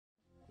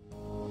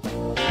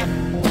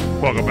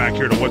Welcome back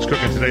here to What's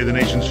Cooking Today, the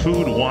nation's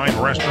food, wine,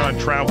 restaurant,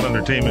 travel,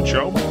 entertainment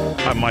show.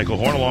 I'm Michael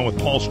Horn, along with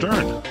Paul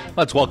Stern.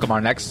 Let's welcome our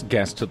next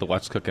guest to the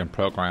What's Cooking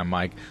program,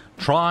 Mike.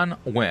 Trong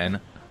Nguyen.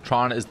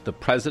 Tron is the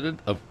president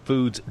of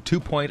Foods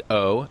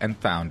 2.0 and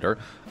founder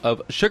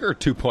of Sugar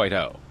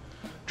 2.0.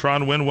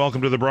 Trong Nguyen,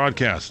 welcome to the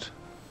broadcast.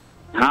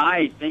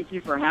 Hi, thank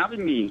you for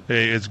having me.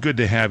 Hey, it's good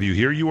to have you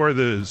here. You are,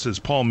 as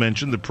Paul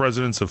mentioned, the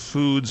president of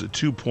Foods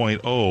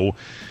 2.0.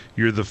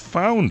 You're the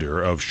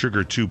founder of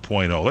Sugar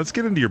 2.0. Let's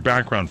get into your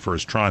background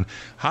first, Tron.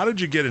 How did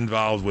you get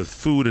involved with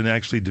food and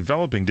actually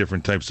developing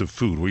different types of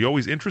food? Were you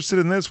always interested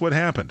in this? What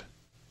happened?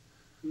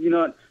 You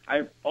know,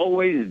 I've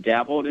always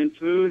dabbled in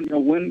food. You know,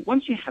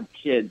 once you have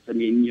kids, I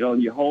mean, you know,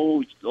 your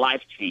whole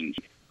life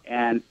changed.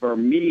 And for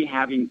me,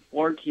 having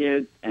 4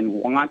 kids and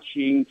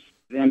watching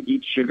them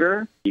eat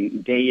sugar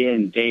day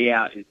in, day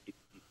out is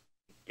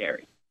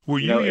scary. Were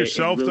you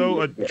yourself,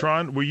 though,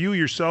 Tron, were you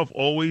yourself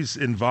always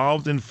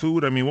involved in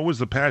food? I mean, what was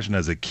the passion?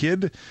 As a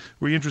kid,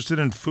 were you interested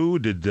in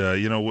food? Did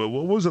what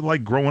was it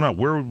like growing up?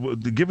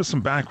 Give us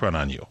some background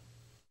on you.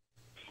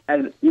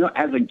 As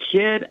a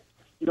kid,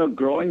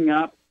 growing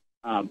up,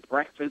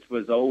 breakfast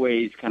was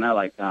always kind of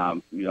like,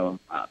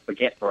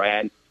 baguette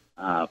bread,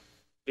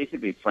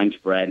 basically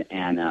French bread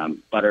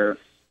and butter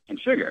and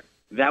sugar.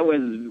 That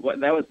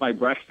was my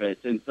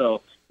breakfast. And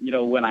so,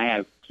 when I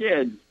have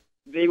kids,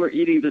 they were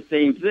eating the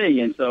same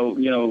thing. And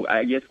so,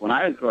 I guess when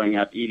I was growing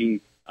up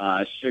eating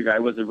sugar, I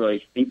wasn't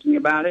really thinking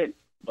about it.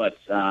 But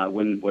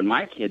when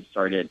my kids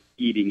started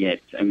eating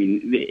it, I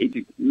mean,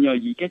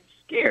 you get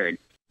scared.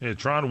 Yeah,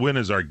 Trong Nguyen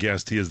is our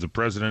guest. He is the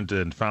president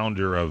and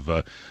founder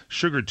of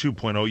Sugar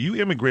 2.0. You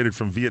immigrated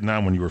from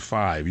Vietnam when you were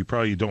 5. You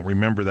probably don't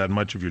remember that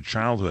much of your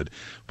childhood.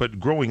 But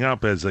growing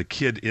up as a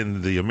kid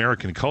in the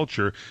American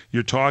culture,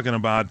 you're talking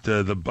about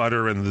the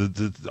butter and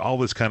the all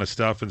this kind of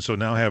stuff. And so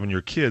now having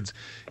your kids,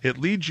 it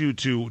leads you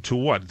to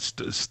what?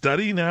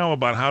 Study now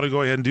about how to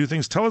go ahead and do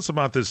things? Tell us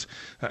about this.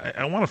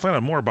 I want to find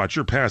out more about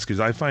your past because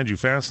I find you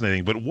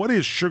fascinating. But what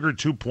is Sugar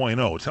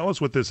 2.0? Tell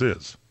us what this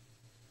is.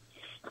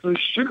 So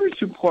Sugar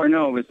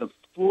 2.0 is a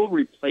full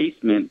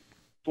replacement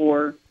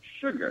for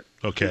sugar.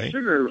 Okay. So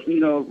sugar,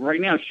 right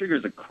now sugar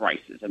is a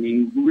crisis. I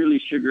mean, really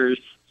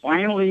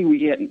finally we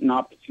get an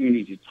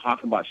opportunity to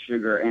talk about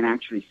sugar and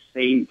actually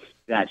say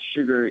that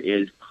sugar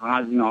is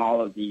causing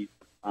all of these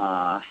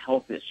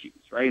health issues,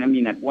 right? I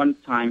mean, at one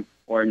time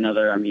or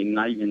another, I mean,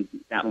 not even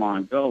that long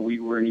ago, we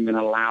weren't even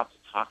allowed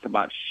to talk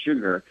about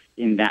sugar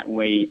in that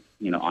way,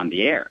 on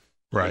the air.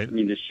 Right. I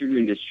mean, the sugar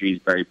industry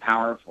is very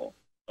powerful.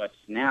 But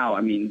now,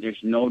 I mean,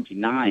 there's no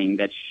denying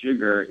that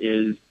sugar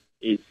is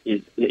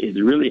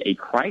really a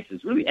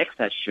crisis, really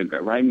excess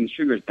sugar, right? I mean,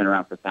 sugar has been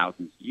around for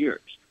thousands of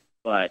years.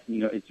 But,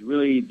 it's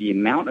really the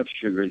amount of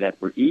sugar that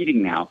we're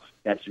eating now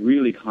that's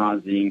really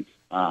causing,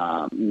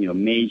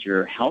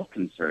 major health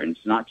concerns,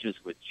 not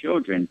just with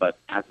children, but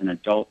as an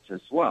adult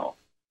as well.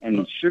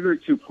 And Sugar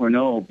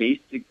 2.0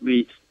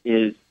 basically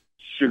is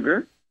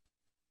sugar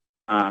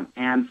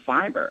and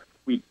fiber.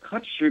 We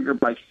cut sugar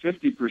by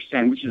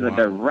 50%, which is a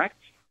direct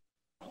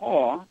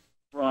call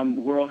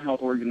from World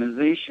Health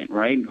Organization,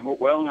 right?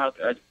 World Health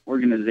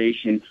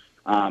Organization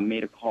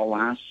made a call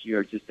last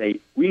year to say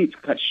we need to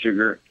cut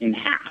sugar in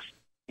half.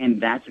 And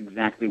that's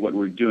exactly what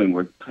we're doing.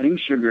 We're cutting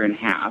sugar in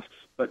half,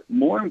 but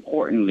more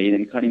importantly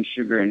than cutting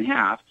sugar in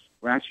half,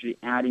 we're actually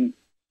adding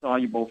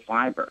soluble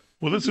fiber.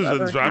 Well,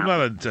 I'm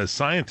not a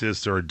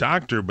scientist or a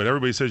doctor, but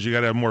everybody says you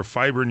got to have more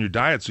fiber in your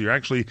diet, so you're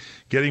actually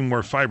getting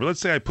more fiber. Let's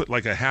say I put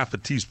like a half a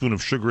teaspoon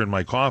of sugar in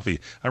my coffee.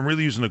 I'm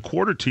really using a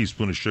quarter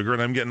teaspoon of sugar,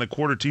 and I'm getting a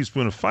quarter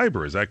teaspoon of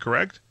fiber. Is that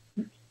correct?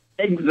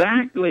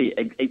 Exactly.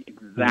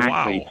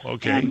 Exactly. Wow.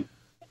 Okay.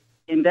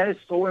 And that is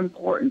so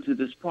important to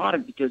this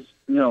product because,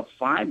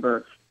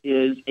 fiber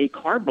is a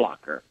carb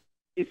blocker.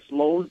 It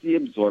slows the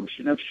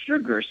absorption of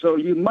sugar. So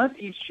you must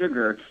eat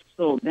sugar.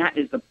 So that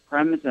is the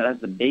premise, that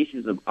is the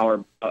basis of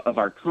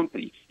our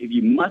company. If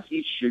you must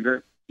eat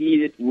sugar,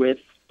 eat it with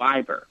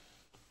fiber.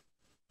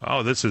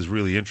 Oh, this is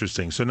really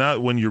interesting. So now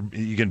when you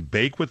can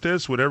bake with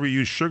this, whatever you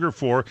use sugar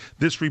for,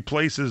 this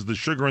replaces the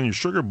sugar in your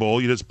sugar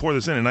bowl. You just pour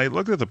this in. And I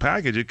looked at the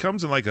package. It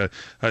comes in like it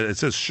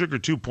says Sugar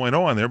 2.0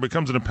 on there, but it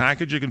comes in a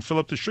package. You can fill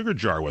up the sugar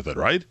jar with it,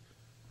 right?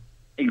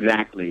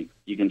 Exactly.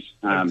 You can.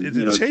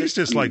 It tastes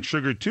just like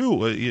sugar too.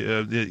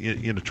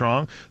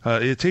 Trong.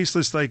 It tastes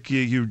just like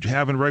you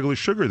having regular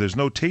sugar. There's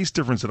no taste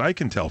difference that I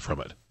can tell from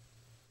it.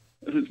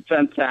 This is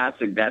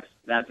fantastic.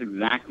 That's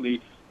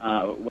exactly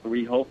what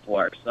we hope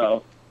for.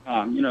 So,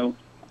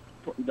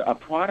 a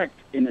product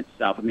in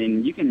itself. I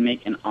mean, you can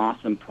make an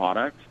awesome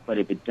product, but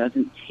if it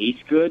doesn't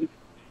taste good,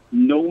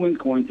 no one's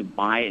going to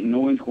buy it. No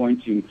one's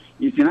going to.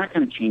 You're not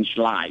going to change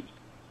lives.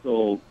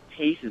 So,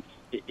 taste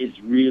is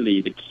really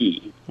the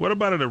key. What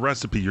about in a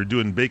recipe? You're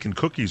doing baking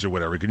cookies or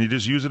whatever. Can you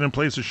just use it in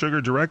place of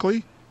sugar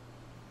directly?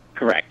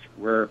 Correct.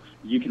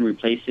 You can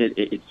replace it.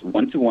 It's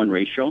 1-to-1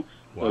 ratio.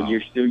 Wow. So you're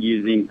still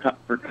using cup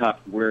for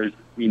cup, whereas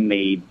we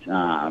made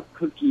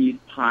cookies,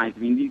 pies. I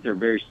mean, these are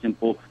very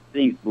simple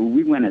things, but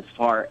we went as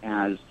far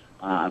as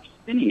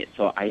spinning it.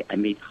 So I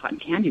made cotton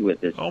candy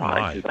with this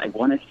product because I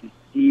wanted to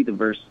see the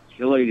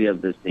versatility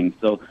of this thing.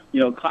 So,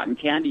 cotton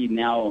candy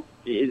now,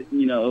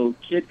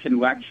 kids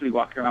can actually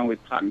walk around with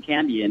cotton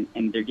candy and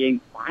they're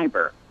getting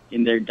fiber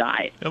in their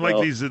diet. And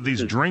like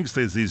these drinks,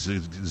 these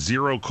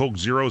zero Coke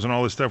Zeros and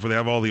all this stuff where they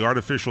have all the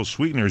artificial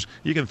sweeteners,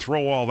 you can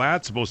throw all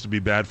that supposed to be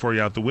bad for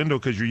you out the window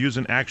because you're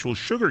using actual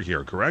sugar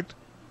here, correct?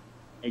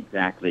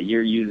 Exactly.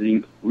 You're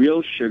using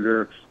real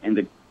sugar, and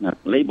the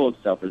label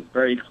itself is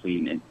very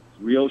clean. It's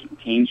real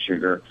cane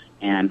sugar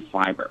and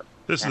fiber.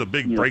 This is a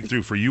big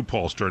breakthrough for you,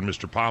 Paulster, and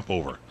Mr.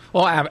 Popover.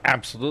 Well,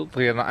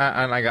 absolutely, and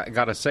I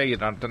got to say,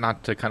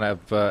 not to kind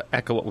of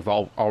echo what we've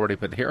already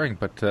been hearing,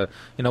 but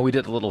we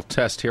did a little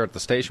test here at the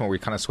station where we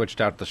kind of switched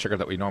out the sugar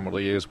that we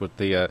normally use with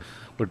Sugar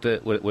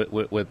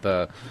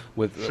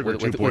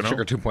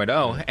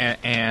 2.0,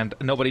 and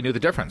nobody knew the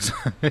difference.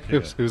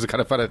 It was a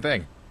kind of funny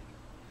thing.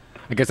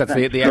 I guess that's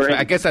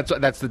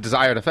that's the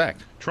desired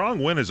effect. Trong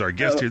Nguyen is our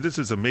guest here. This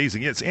is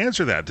amazing. Yes,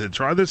 answer that.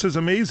 Try. This is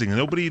amazing.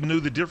 Nobody knew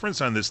the difference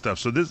on this stuff.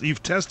 So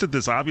you've tested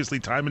this obviously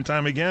time and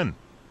time again.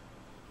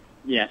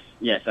 Yes.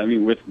 I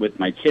mean, with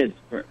my kids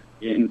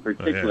in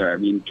particular. I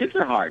mean, kids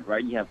are hard,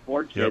 right? You have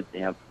 4 kids. Yep. They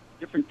have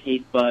different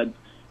taste buds,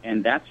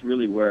 and that's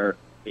really where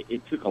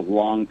it took a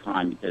long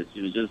time because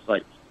it was just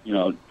like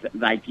the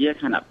idea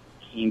kind of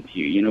came to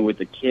you, with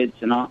the kids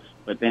and all,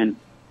 but then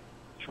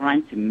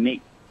trying to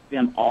make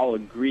them all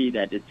agree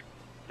that it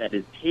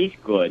tastes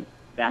good,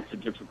 that's a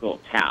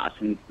difficult task,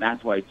 and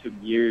that's why it took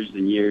years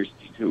and years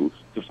to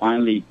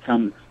finally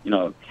come,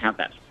 have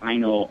that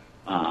final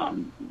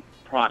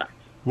product.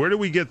 Where do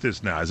we get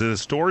this now? Is it at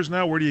stores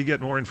now? Where do you get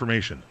more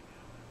information?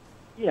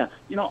 Yeah,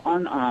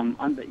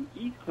 on the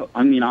East Coast,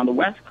 on the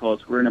West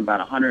Coast, we're in about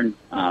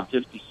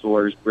 150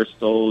 stores: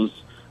 Bristol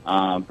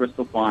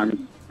Farms,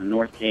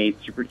 Northgate,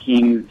 Super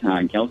Kings,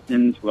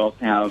 Gelston's. We also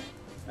have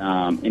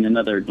in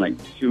another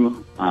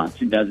two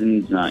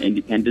dozen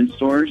independent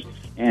stores,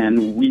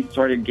 and we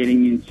started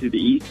getting into the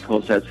East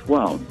Coast as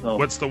well. So,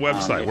 what's the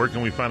website? Where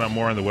can we find out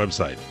more on the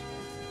website?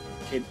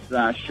 It's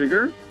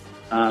sugar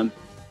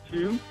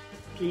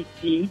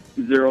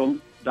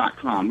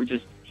 2pt0.com, which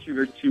is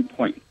sugar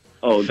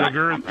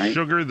 2.0.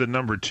 Sugar, the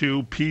number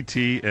 2,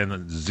 PT,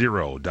 and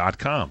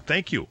 0.com.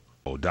 Thank you.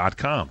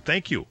 .com.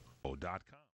 Thank you.